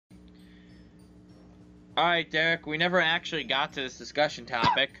Alright, Derek, we never actually got to this discussion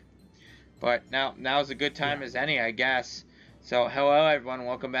topic, but now's a good time as any, I guess. So, hello everyone,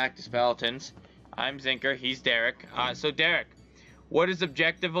 welcome back to Speletons. I'm Zinker, he's Derek. So Derek, what is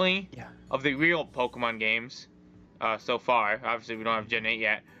objectively, of the real Pokemon games, so far, obviously we don't have Gen 8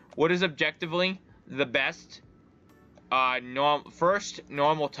 yet, what is objectively the best, first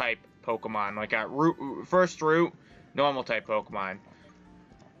normal type Pokemon, like a first root normal type Pokemon?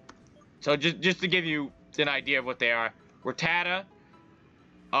 So just to give you an idea of what they are: Rattata,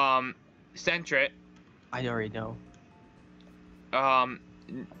 Sentret. I already know.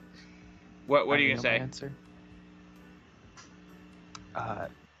 What are you gonna say? Answer. I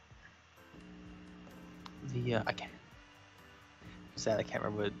can't. Sad, I can't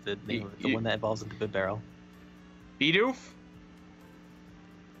remember the name of it. The one that evolves into Good Barrel. Bidoof?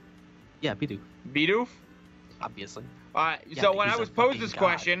 Yeah, Bidoof. Bidoof? Obviously. So when I was posed this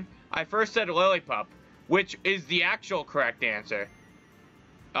question, I first said Lillipup, which is the actual correct answer.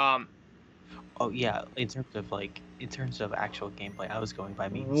 Oh yeah, in terms of actual gameplay, I was going by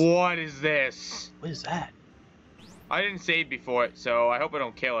memes. What is this? What is that? I didn't save before it, so I hope I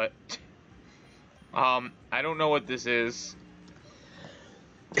don't kill it. I don't know what this is.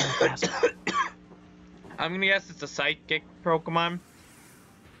 I'm gonna guess it's a psychic Pokemon.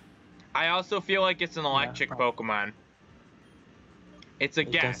 I also feel like it's an electric Pokemon. It's a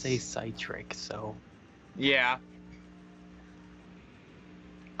guess. It does say Psytric, so... Yeah.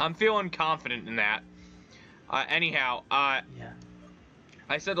 I'm feeling confident in that. Anyhow, yeah.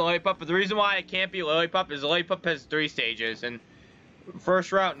 I said Lillipup, but the reason why it can't be Lillipup is Lillipup has 3 stages, and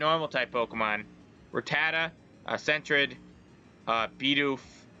first route, normal type Pokemon. Rattata, Sentret, Bidoof,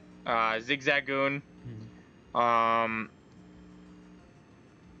 Zigzagoon,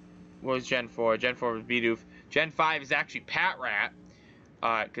 what was Gen 4? Gen 4 was Bidoof. Gen 5 is actually Patrat,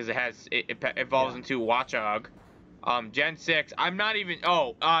 because it evolves into Watchog. Gen 6, I'm not even,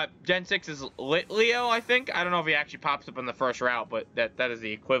 Gen 6 is Litleo, I think. I don't know if he actually pops up in the first route, but that is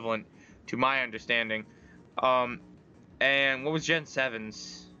the equivalent to my understanding. And what was Gen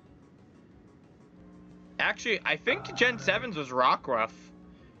 7's? Actually, I think Gen 7's was Rockruff,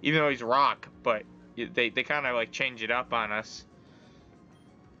 even though he's Rock, but they kind of like change it up on us.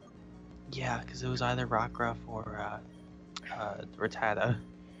 Yeah, because it was either Rockruff or Rattata.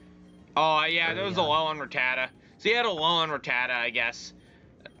 Oh, yeah, there was a low on Rattata. So you had a low on Rattata, I guess.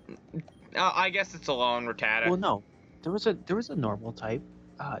 I guess it's a low on Rattata. Well, no. There was a normal type.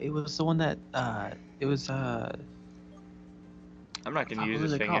 It was the one that, it was, I'm not going to use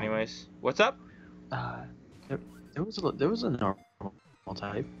this thing anyways. What's up? There was a normal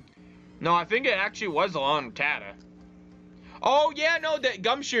type. No, I think it actually was a low on Rattata. Oh, yeah, no, the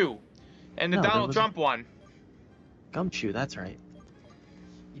Gumshoe. And the Donald Trump one. Gumshoe, that's right.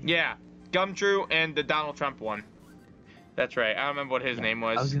 Yeah, Gumshoe and the Donald Trump one. That's right. I don't remember what his name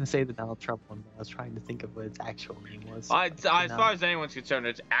was. I was going to say the Donald Trump one, but I was trying to think of what its actual name was. As far as anyone's concerned,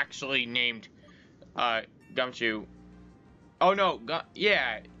 it's actually named Gumshoe. Oh, no.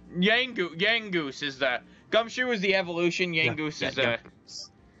 Yangoose is the... Gumshoe is the evolution. Yangoose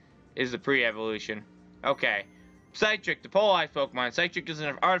is the pre-evolution. Okay. Psytric, the polarized Pokemon. Psytric is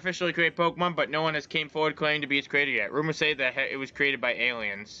an artificially created Pokemon, but no one has came forward claiming to be its creator yet. Rumors say that it was created by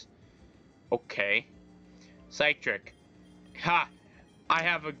aliens. Okay. Psytric. Ha! I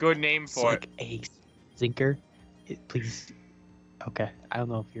have a good name for it. Ace. Zinker? Please. Okay. I don't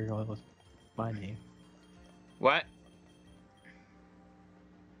know if you're going with my name. What?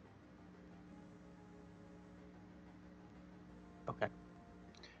 Okay.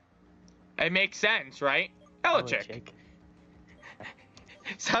 It makes sense, right? Electric.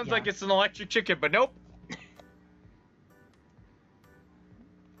 Sounds like it's an electric chicken, but nope.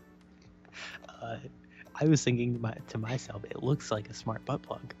 I was thinking to myself, it looks like a smart butt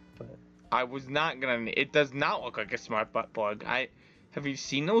plug, but I was not gonna. It does not look like a smart butt plug. Have you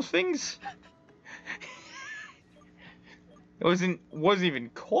seen those things? It wasn't even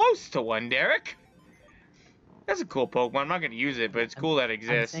close to one, Derek. That's a cool Pokemon. I'm not gonna use it, but it's cool that it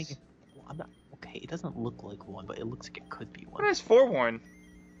exists. I'm not. Okay, it doesn't look like one, but it looks like it could be one. What is Forewarn?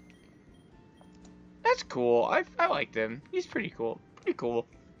 That's cool. I liked him. He's pretty cool. Pretty cool.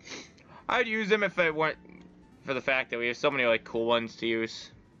 I'd use him if it weren't for the fact that we have so many like cool ones to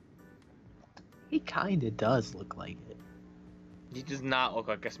use. He kinda does look like it. He does not look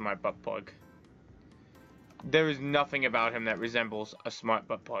like a smart butt plug. There is nothing about him that resembles a smart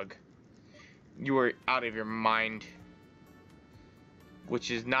butt plug. You are out of your mind.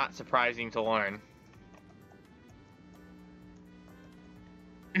 Which is not surprising to learn.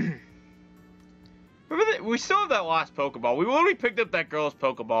 Remember that we still have that lost Pokeball. We literally picked up that girl's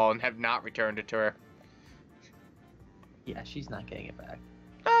Pokeball and have not returned it to her. Yeah, she's not getting it back.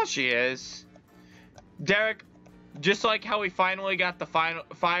 Oh, she is. Derek, just like how we finally got the final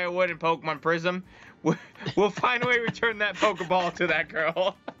firewood in Pokemon Prism, we'll finally return that Pokeball to that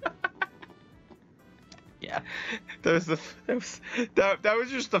girl. Yeah. That was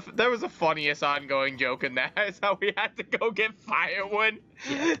the funniest ongoing joke in that. Is how we had to go get firewood.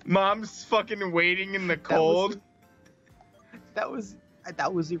 Yeah. Mom's fucking waiting in the cold. That was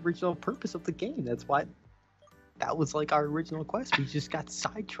the original purpose of the game. That's why. That was like our original quest. We just got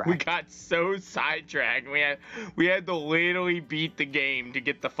sidetracked. We got so sidetracked. We had to literally beat the game to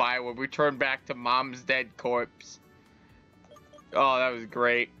get the firewood. We turned back to Mom's dead corpse. Oh, that was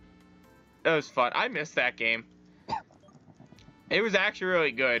great. That was fun. I missed that game. It was actually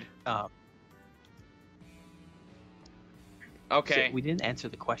really good. Okay. So we didn't answer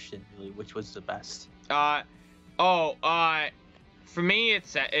the question really. Which was the best? For me,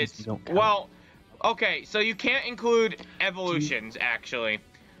 it's well. Okay, so you can't include evolutions, actually.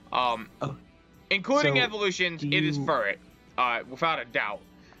 Including evolutions, it is Furret, without a doubt.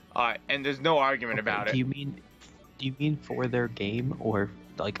 And there's no argument about it. Do you mean for their game or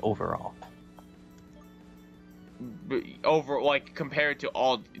like overall? Like compared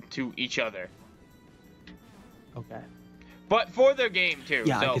to each other. Okay. But for their game too.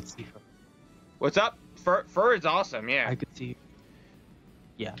 Yeah, so. I could see. What's up? Fur is awesome. Yeah. I could see.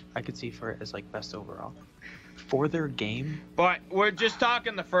 Yeah, I could see for it as like best overall. For their game. But we're just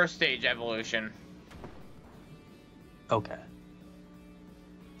talking the first stage evolution. Okay.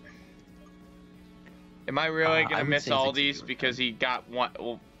 Am I really gonna miss all these because he got one?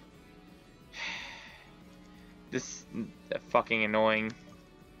 Well, this fucking annoying.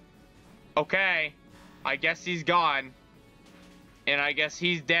 Okay, I guess he's gone, and I guess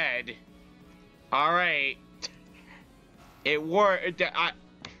he's dead. All right, it worked.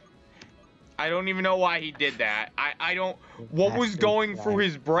 I don't even know why he did that. I don't. What was going through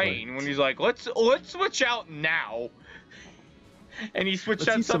his brain when he's like, let's switch out now, and he switched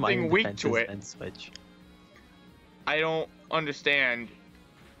out something weak to it. And switch. I don't understand.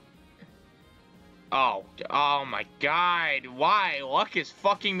 Oh my God! Why? Luck is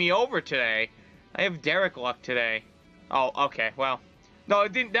fucking me over today. I have Derek luck today. Oh, okay. Well, no,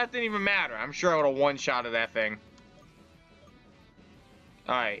 that didn't even matter. I'm sure I would have one-shot of that thing.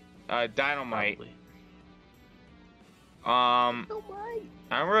 All right, Dynamite. Probably.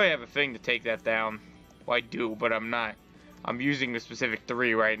 I don't really have a thing to take that down. Well, I do, but I'm not. I'm using the specific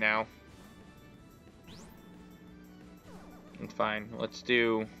 3 right now. It's fine. Let's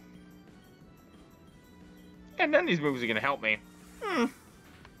do. And none of these moves are gonna help me.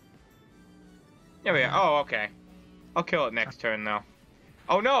 There we go. Oh, okay. I'll kill it next turn, though.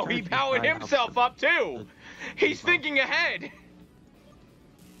 Oh no, he powered himself up too! He's thinking ahead!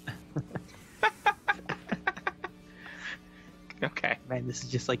 Okay. Man, this is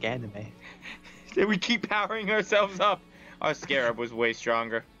just like anime. We keep powering ourselves up. Our Scarab was way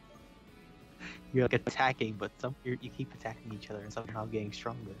stronger. You're like attacking, but you keep attacking each other and somehow getting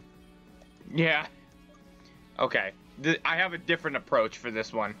stronger. Yeah. Okay. I have a different approach for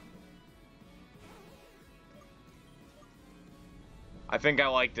this one. I think I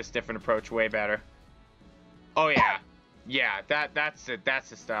like this different approach way better. Oh yeah. Yeah, that's it.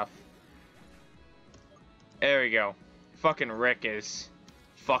 That's the stuff. There we go. Fucking Rick is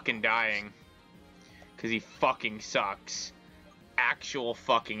fucking dying. Cause he fucking sucks. Actual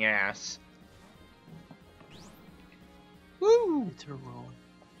fucking ass. Woo! Literal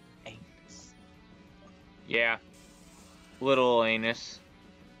anus. Yeah. Little anus.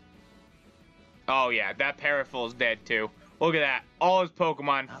 Oh yeah, that Paraful's dead too. Look at that. All his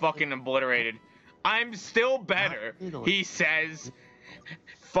Pokemon fucking obliterated. I'm still better, he says.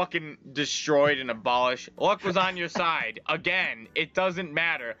 Fucking destroyed and abolished. Luck was on your side. Again, it doesn't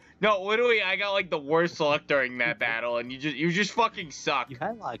matter. No, literally, I got like the worst luck during that battle, and you just fucking suck. You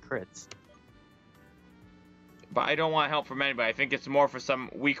had a lot of crits. But I don't want help from anybody. I think it's more for some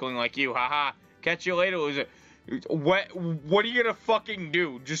weakling like you. Haha. Catch you later, loser. What are you gonna fucking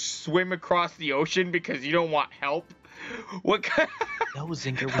do? Just swim across the ocean because you don't want help? What kind? No,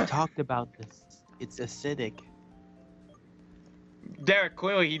 Zinker, we talked about this. It's acidic. Derek,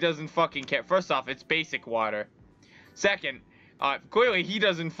 clearly he doesn't fucking care. First off, it's basic water. Second, clearly he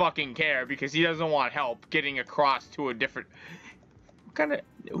doesn't fucking care because he doesn't want help getting across to a different... What kind of...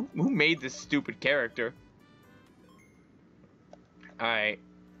 Who made this stupid character? Alright,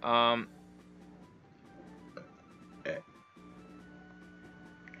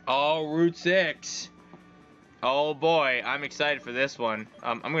 Oh, Route 6. Oh boy, I'm excited for this one.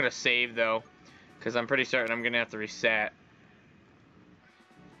 I'm gonna save though, because I'm pretty certain I'm gonna have to reset.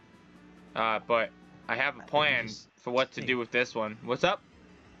 But I have a plan for what to do with this one. What's up?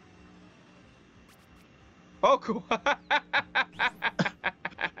 Oh, cool.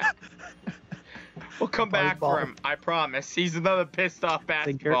 We'll come back for him. I promise. He's another pissed off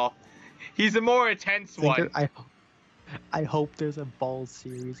basketball. He's a more intense one. I hope there's a ball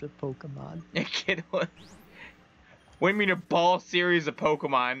series of Pokemon. What do you mean a ball series of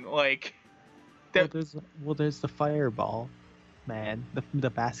Pokemon? Like, well, there's the fireball, man. The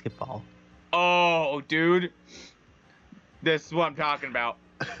basketball. Oh, dude. This is what I'm talking about.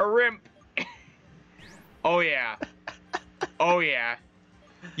 A Rimp. Oh, yeah. Oh, yeah.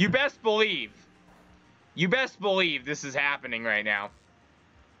 You best believe this is happening right now.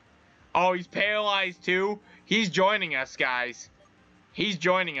 Oh, he's paralyzed too? He's joining us, guys. He's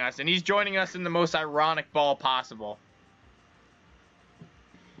joining us, and he's joining us in the most ironic ball possible.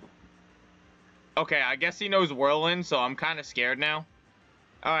 Okay, I guess he knows Whirlwind, so I'm kind of scared now.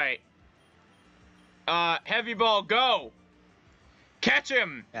 Alright. Heavy ball, go! Catch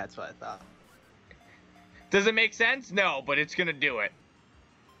him! That's what I thought. Does it make sense? No, but it's gonna do it.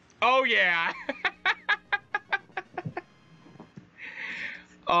 Oh, yeah!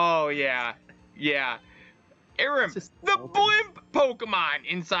 Oh, yeah. Yeah. Rimp, the blimp Pokemon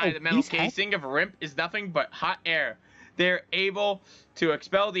inside the metal casing of a Rimp is nothing but hot air. They're able to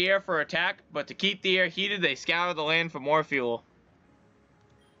expel the air for attack, but to keep the air heated, they scour the land for more fuel.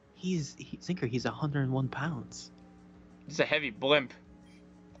 Zinker, he's 101 pounds. It's a heavy blimp.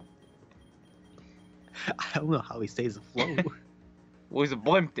 I don't know how he stays afloat. Well, he's a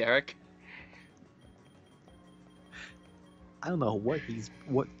blimp, Derek. I don't know what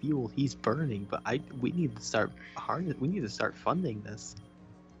fuel he's burning, but we need to start funding this.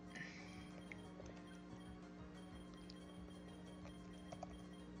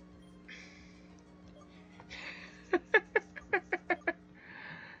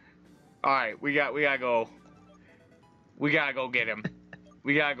 All right, we gotta go get him.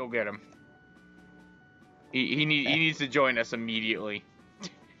 We gotta go get him. He needs to join us immediately.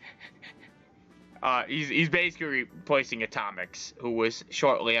 He's basically replacing Atomics, who was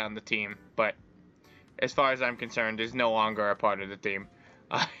shortly on the team, but as far as I'm concerned, is no longer a part of the team.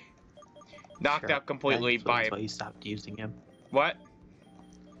 Knocked out completely by. That's why you stopped using him. What?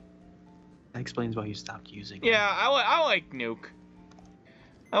 That explains why you stopped using him. Yeah, I like Nuke.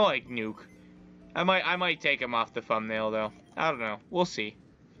 I like Nuke. I might take him off the thumbnail though. I don't know. We'll see.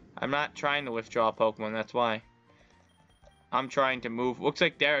 I'm not trying to withdraw Pokemon. That's why. I'm trying to move. Looks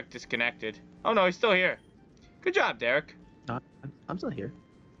like Derek disconnected. Oh no, he's still here. Good job, Derek. No, I'm still here.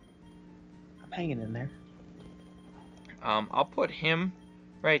 I'm hanging in there. I'll put him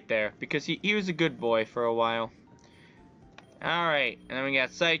right there because he was a good boy for a while. All right, and then we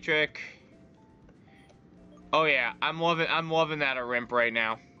got Citric. Oh yeah, I'm loving that Rimp right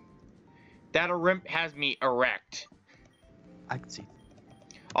now. That Rimp has me erect. I can see.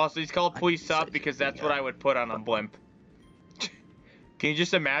 Also, he's called Please Sub because that's what I would put on a blimp. Can you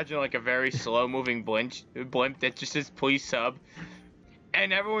just imagine like a very slow-moving blimp that just says Please Sub,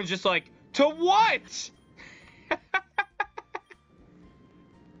 and everyone's just like, to what?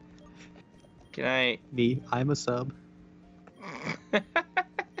 Can I? Me, I'm a sub.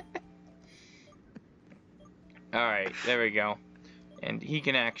 Alright, there we go. And he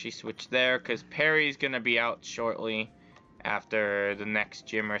can actually switch there, because Perry's going to be out shortly after the next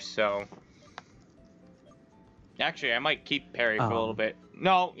gym or so. Actually, I might keep Perry for a little bit.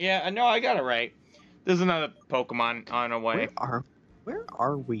 No, yeah, no, I got it right. There's another Pokemon on our way. Where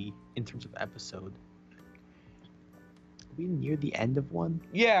are we in terms of episode? Are we near the end of one?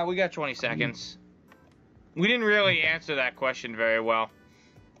 Yeah, we got 20 seconds. We didn't really answer that question very well.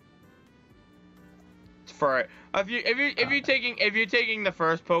 For if you're taking the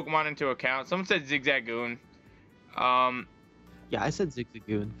first Pokemon into account, someone said Zigzagoon. Yeah, I said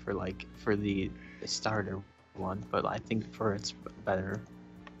Zigzagoon for the starter one, but I think for it's better.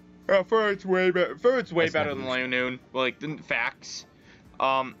 For it's way better. For it's way better than Lunar. Like the facts.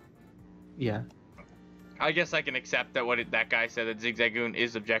 Yeah. I guess I can accept that that guy said that Zigzagoon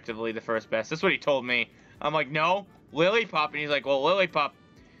is objectively the first best. That's what he told me. I'm like, no, Lillipup, and he's like, well, Lillipup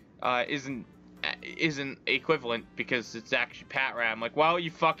isn't equivalent because it's actually Patrat. I'm like, well,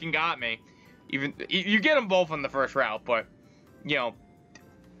 you fucking got me. Even you get them both on the first route, but you know,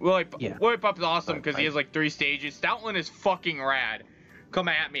 Lillipup is awesome because he has like 3 stages. Stoutland is fucking rad. Come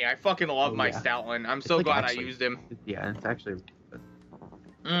at me, I fucking love my Stoutland. I'm so glad I used him. Yeah, it's actually.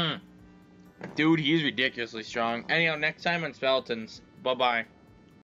 Dude, he's ridiculously strong. Anyhow, next time on Speletons. Bye bye.